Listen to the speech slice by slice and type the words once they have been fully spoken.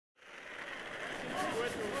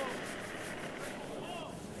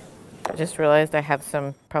I just realized I have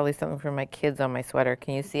probably something for my kids on my sweater.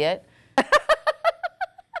 Can you see it?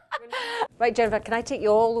 Right, Jennifer, can I take you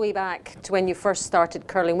all the way back to when you first started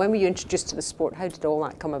curling? When were you introduced to the sport? How did all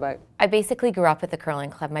that come about? I basically grew up at the curling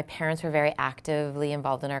club. My parents were very actively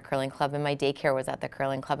involved in our curling club, and my daycare was at the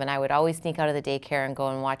curling club, and I would always sneak out of the daycare and go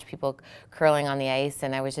and watch people curling on the ice,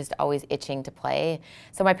 and I was just always itching to play.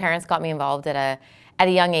 So my parents got me involved at a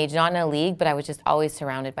young age, not in a league, but I was just always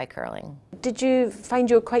surrounded by curling. Did you find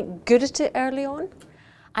you were quite good at it early on?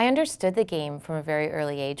 I understood the game from a very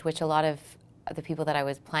early age, which a lot of the people that I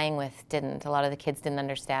was playing with didn't. A lot of the kids didn't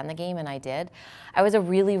understand the game, and I did. I was a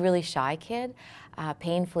really, really shy kid,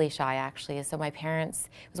 painfully shy actually. So my parents,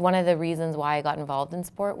 it was one of the reasons why I got involved in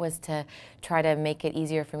sport, was to try to make it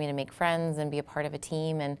easier for me to make friends and be a part of a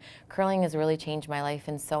team. And curling has really changed my life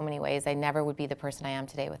in so many ways. I never would be the person I am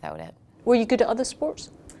today without it. Were you good at other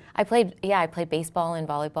sports? I played baseball and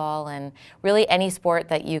volleyball, and really any sport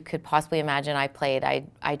that you could possibly imagine I played.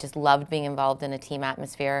 I just loved being involved in a team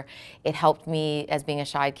atmosphere. It helped me, as being a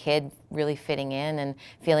shy kid, really fitting in and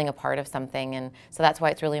feeling a part of something. And so that's why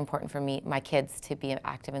it's really important for me, my kids, to be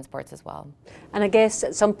active in sports as well. And I guess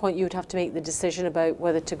at some point you would have to make the decision about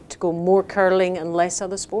whether to go more curling and less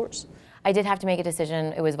other sports? I did have to make a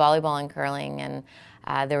decision. It was volleyball and curling, and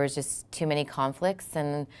there was just too many conflicts.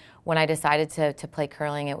 And when I decided to play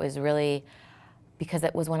curling, it was really because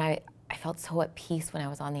it was when I felt so at peace when I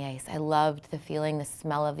was on the ice. I loved the feeling, the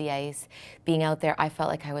smell of the ice. Being out there, I felt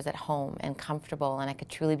like I was at home and comfortable, and I could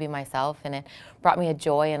truly be myself, and it brought me a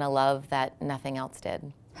joy and a love that nothing else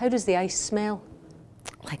did. How does the ice smell?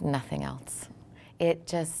 Like nothing else.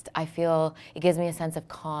 I feel, it gives me a sense of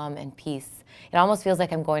calm and peace. It almost feels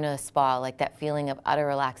like I'm going to a spa, like that feeling of utter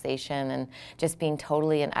relaxation and just being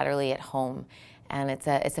totally and utterly at home. And it's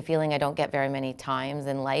a feeling I don't get very many times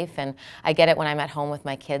in life, and I get it when I'm at home with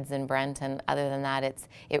my kids and Brent, and other than that,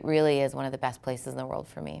 it really is one of the best places in the world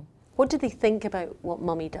for me. What do they think about what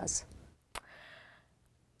Mummy does?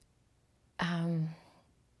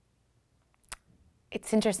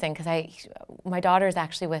 It's interesting because my daughter's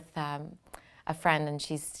actually with a friend, and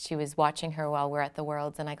she was watching her while we're at the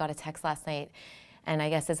Worlds, and I got a text last night, and I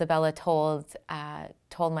guess Isabella told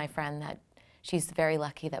my friend that she's very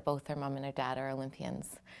lucky that both her mom and her dad are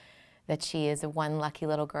Olympians, that she is one lucky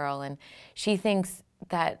little girl, and she thinks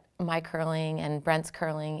that my curling and Brent's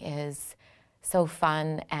curling is so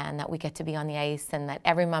fun, and that we get to be on the ice, and that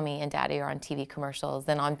every mummy and daddy are on TV commercials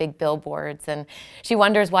and on big billboards, and she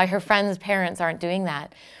wonders why her friends' parents aren't doing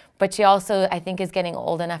that. But she also, I think, is getting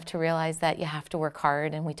old enough to realize that you have to work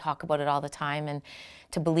hard, and we talk about it all the time, and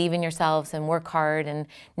to believe in yourselves and work hard and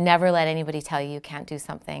never let anybody tell you can't do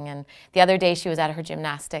something. And the other day she was at her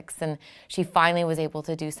gymnastics, and she finally was able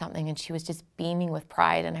to do something, and she was just beaming with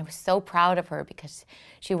pride, and I was so proud of her because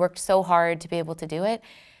she worked so hard to be able to do it.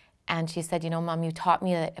 And she said, you know, Mom, you taught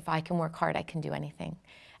me that if I can work hard, I can do anything.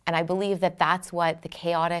 And I believe that that's what the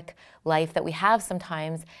chaotic life that we have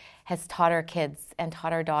sometimes has taught our kids and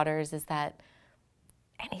taught our daughters, is that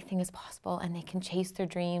anything is possible, and they can chase their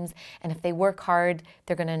dreams, and if they work hard,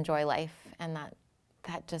 they're going to enjoy life. And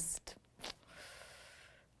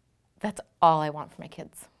that's all I want for my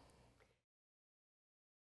kids.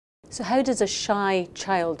 So how does a shy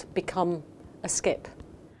child become a skip?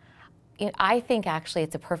 I think actually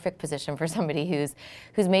it's a perfect position for somebody who's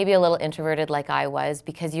maybe a little introverted like I was,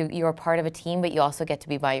 because you're part of a team, but you also get to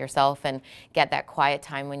be by yourself and get that quiet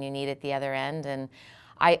time when you need it at the other end. And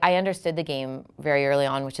I understood the game very early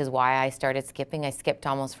on, which is why I started skipping. I skipped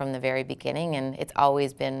almost from the very beginning, and it's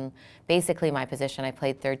always been basically my position. I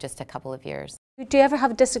played third just a couple of years. Do you ever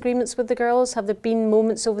have disagreements with the girls? Have there been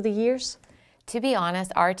moments over the years? To be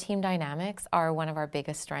honest, our team dynamics are one of our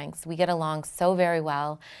biggest strengths. We get along so very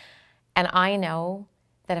well. And I know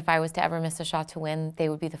that if I was to ever miss a shot to win, they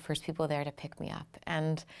would be the first people there to pick me up.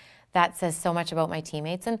 And that says so much about my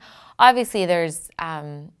teammates. And obviously there's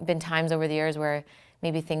been times over the years where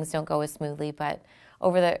maybe things don't go as smoothly, but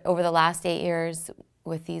over the last 8 years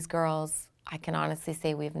with these girls, I can honestly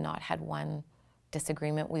say we've not had one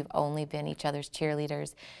disagreement. We've only been each other's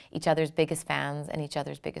cheerleaders, each other's biggest fans, and each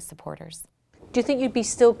other's biggest supporters. Do you think you'd be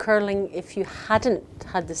still curling if you hadn't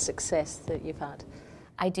had the success that you've had?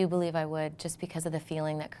 I do believe I would, just because of the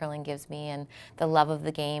feeling that curling gives me and the love of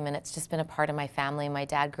the game, and it's just been a part of my family. My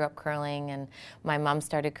dad grew up curling, and my mom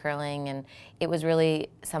started curling, and it was really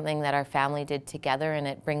something that our family did together, and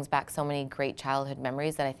it brings back so many great childhood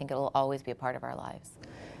memories that I think it will always be a part of our lives.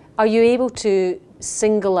 Are you able to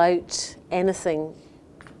single out anything?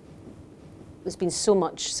 There's been so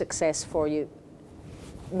much success for you.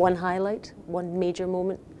 One highlight, one major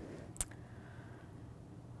moment?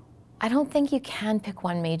 I don't think you can pick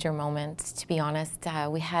one major moment, to be honest.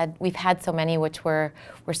 We've had so many, which we're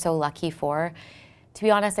so lucky for. To be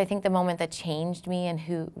honest, I think the moment that changed me and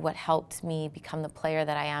what helped me become the player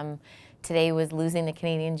that I am today was losing the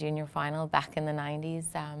Canadian Junior Final back in the 90s.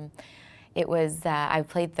 It was, I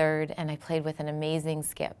played third and I played with an amazing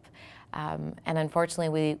skip. And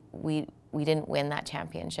unfortunately, we didn't win that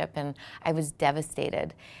championship, and I was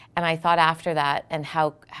devastated. And I thought after that, and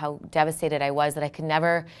how devastated I was, that I could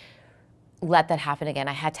never let that happen again.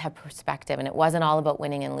 I had to have perspective, and it wasn't all about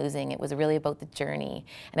winning and losing. It was really about the journey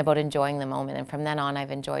and about enjoying the moment. And from then on, I've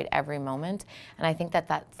enjoyed every moment. And I think that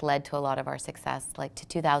that's led to a lot of our success, like to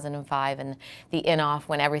 2005 and the in-off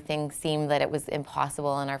when everything seemed that it was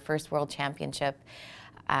impossible, and our first world championship.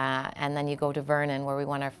 And then you go to Vernon, where we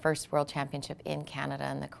won our first world championship in Canada,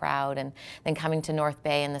 and the crowd, and then coming to North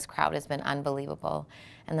Bay, and this crowd has been unbelievable.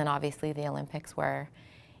 And then obviously the Olympics, where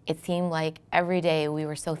it seemed like every day we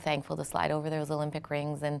were so thankful to slide over those Olympic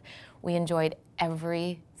rings, and we enjoyed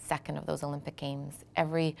every second of those Olympic Games,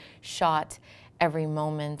 every shot, every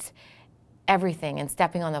moment, everything. And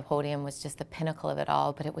stepping on the podium was just the pinnacle of it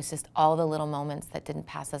all, but it was just all the little moments that didn't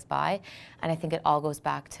pass us by. And I think it all goes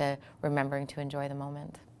back to remembering to enjoy the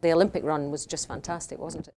moment. The Olympic run was just fantastic,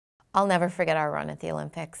 wasn't it? I'll never forget our run at the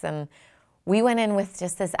Olympics. And we went in with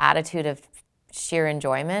just this attitude of sheer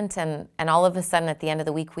enjoyment, and all of a sudden at the end of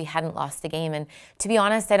the week we hadn't lost a game. And to be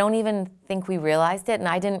honest, I don't even think we realized it, and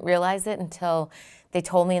I didn't realize it until they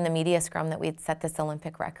told me in the media scrum that we'd set this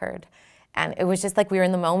Olympic record. And it was just like we were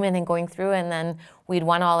in the moment and going through, and then we'd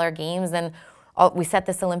won all our games, and we set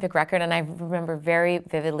this Olympic record. And I remember very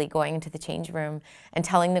vividly going into the change room and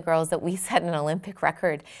telling the girls that we set an Olympic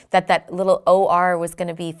record, that little OR was going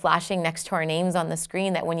to be flashing next to our names on the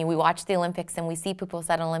screen, that when we watch the Olympics and we see people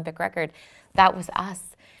set an Olympic record, that was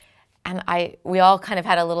us. And we all kind of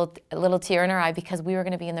had a little tear in our eye, because we were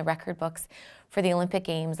going to be in the record books for the Olympic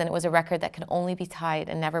Games, and it was a record that could only be tied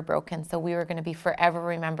and never broken. So we were going to be forever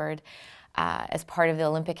remembered as part of the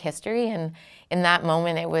Olympic history. And in that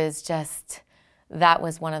moment, it was just, that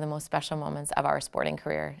was one of the most special moments of our sporting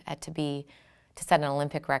career, to set an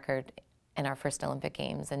Olympic record in our first Olympic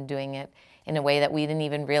Games, and doing it in a way that we didn't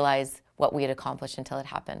even realize what we had accomplished until it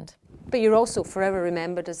happened. But you're also forever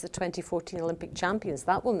remembered as the 2014 Olympic champions.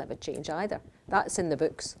 That will never change either. That's in the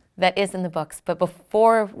books. That is in the books, but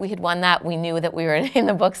before we had won that, we knew that we were in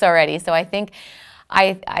the books already. So I think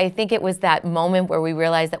it was that moment where we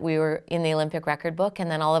realized that we were in the Olympic record book, and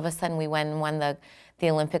then all of a sudden we went and won the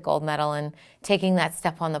Olympic gold medal, and taking that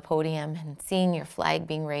step on the podium and seeing your flag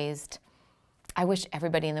being raised. I wish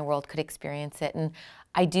everybody in the world could experience it. And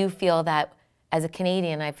I do feel that as a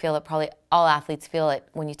Canadian, I feel that probably all athletes feel it.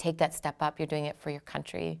 When you take that step up, you're doing it for your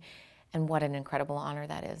country. And what an incredible honor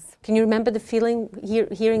that is. Can you remember the feeling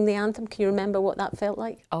hearing the anthem? Can you remember what that felt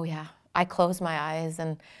like? Oh yeah, I closed my eyes,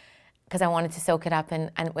 and because I wanted to soak it up, and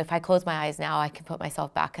if I close my eyes now, I can put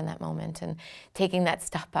myself back in that moment, and taking that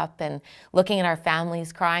step up and looking at our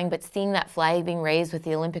families crying, but seeing that flag being raised with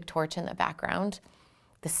the Olympic torch in the background,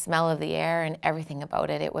 the smell of the air and everything about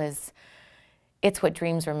it, it's what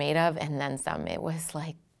dreams were made of, and then some. It was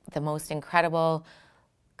like the most incredible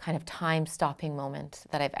kind of time-stopping moment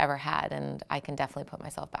that I've ever had, and I can definitely put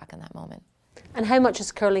myself back in that moment. And how much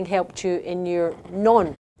has curling helped you in your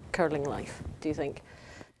non-curling life, do you think?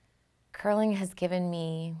 Curling has given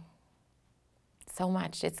me so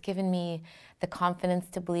much. It's given me the confidence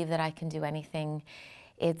to believe that I can do anything.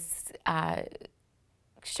 It's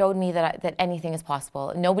showed me that anything is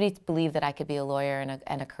possible. Nobody believed that I could be a lawyer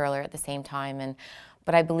and a curler at the same time,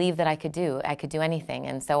 but I believed that I could do anything.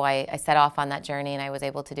 And so I set off on that journey, and I was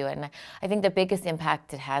able to do it. And I think the biggest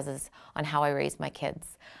impact it has is on how I raise my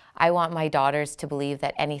kids. I want my daughters to believe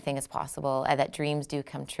that anything is possible, and that dreams do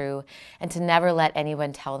come true, and to never let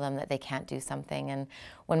anyone tell them that they can't do something. And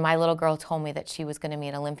when my little girl told me that she was going to be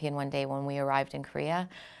an Olympian one day when we arrived in Korea,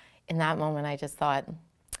 in that moment I just thought,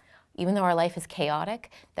 even though our life is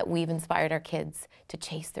chaotic, that we've inspired our kids to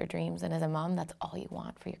chase their dreams. And as a mom, that's all you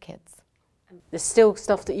want for your kids. There's still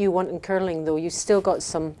stuff that you want in curling, though. You've still got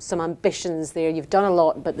some ambitions there. You've done a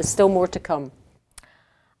lot, but there's still more to come.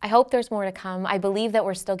 I hope there's more to come. I believe that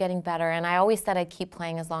we're still getting better, and I always said I'd keep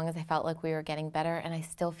playing as long as I felt like we were getting better, and I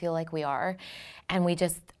still feel like we are. And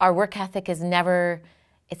our work ethic is never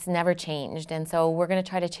changed, and so we're going to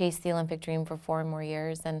try to chase the Olympic dream for 4 more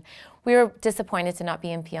years. And we were disappointed to not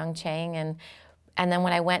be in Pyeongchang, and then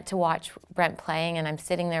when I went to watch Brent playing, and I'm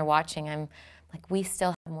sitting there watching, I'm like, we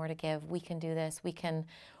still have more to give. We can do this. We can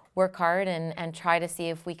work hard and try to see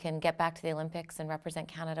if we can get back to the Olympics and represent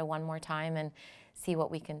Canada one more time and see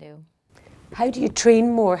what we can do. How do you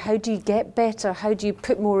train more? How do you get better? How do you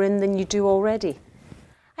put more in than you do already?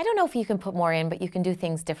 I don't know if you can put more in, but you can do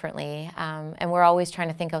things differently. And we're always trying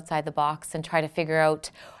to think outside the box and try to figure out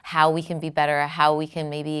how we can be better, how we can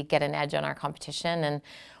maybe get an edge on our competition. And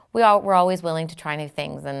we're always willing to try new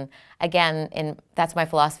things. And again, that's my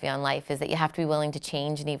philosophy on life, is that you have to be willing to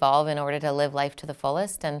change and evolve in order to live life to the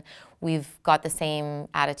fullest. And we've got the same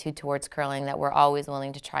attitude towards curling, that we're always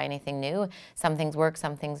willing to try anything new. Some things work,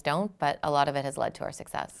 some things don't, but a lot of it has led to our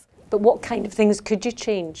success. But what kind of things could you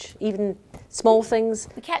change? Even small things?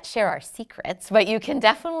 We can't share our secrets, but you can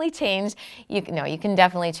definitely change. You can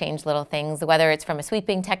definitely change little things, whether it's from a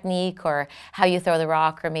sweeping technique or how you throw the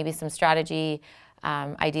rock, or maybe some strategy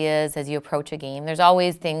ideas as you approach a game. There's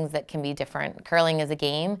always things that can be different. Curling is a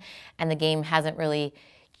game, and the game hasn't really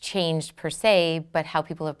changed per se, but how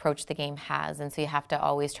people approach the game has, and so you have to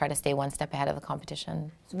always try to stay one step ahead of the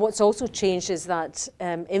competition. What's also changed is that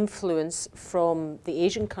influence from the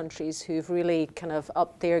Asian countries, who've really kind of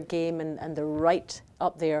upped their game and they're right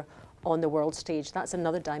up there on the world stage. That's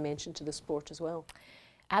another dimension to the sport as well.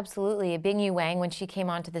 Absolutely. Bingyu Wang, when she came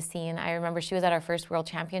onto the scene, I remember she was at our first World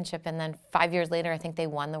Championship, and then 5 years later, I think they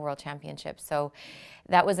won the World Championship. So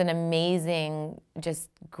that was an amazing just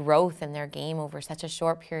growth in their game over such a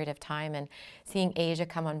short period of time, and seeing Asia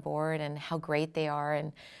come on board and how great they are,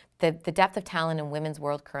 and the depth of talent in women's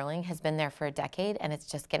world curling has been there for a decade, and it's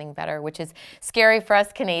just getting better, which is scary for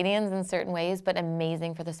us Canadians in certain ways, but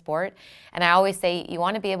amazing for the sport. And I always say you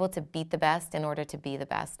want to be able to beat the best in order to be the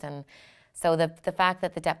best. And so the fact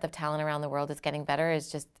that the depth of talent around the world is getting better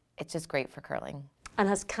is it's just great for curling. And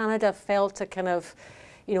has Canada felt a kind of,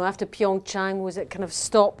 after Pyeongchang, was it kind of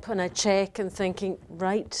stop and a check and thinking,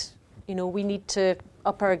 right, we need to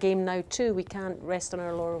up our game now too, we can't rest on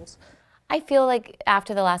our laurels? I feel like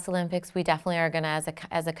after the last Olympics, we definitely are going to,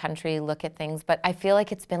 as a country, look at things. But I feel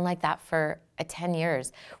like it's been like that for 10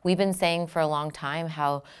 years. We've been saying for a long time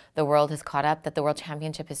how the world has caught up, that the World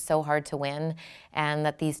Championship is so hard to win, and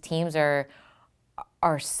that these teams are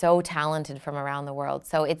so talented from around the world.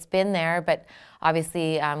 So it's been there, but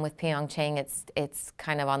obviously with Pyeongchang, it's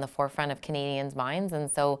kind of on the forefront of Canadians' minds, and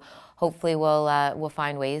so hopefully we'll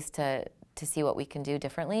find ways to see what we can do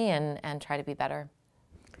differently and try to be better.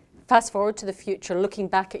 Fast forward to the future, looking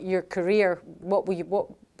back at your career, what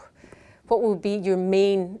will be your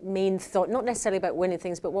main thought? Not necessarily about winning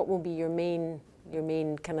things, but what will be your main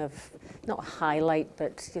kind of, not highlight,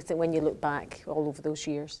 but just when you look back all over those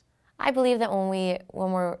years? I believe that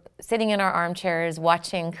when we're sitting in our armchairs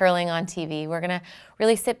watching curling on TV, we're going to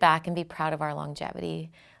really sit back and be proud of our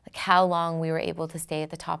longevity, like how long we were able to stay at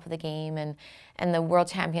the top of the game, and the World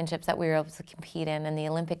Championships that we were able to compete in, and the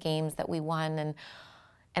Olympic Games that we won,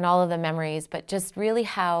 and all of the memories, but just really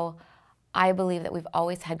how I believe that we've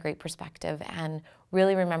always had great perspective, and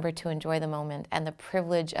really remember to enjoy the moment, and the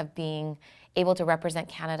privilege of being able to represent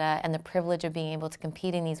Canada, and the privilege of being able to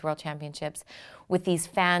compete in these World Championships with these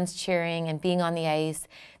fans cheering and being on the ice,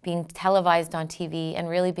 being televised on TV, and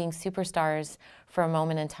really being superstars for a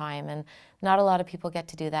moment in time. And not a lot of people get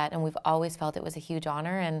to do that, and we've always felt it was a huge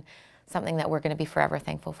honor and something that we're going to be forever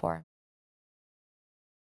thankful for.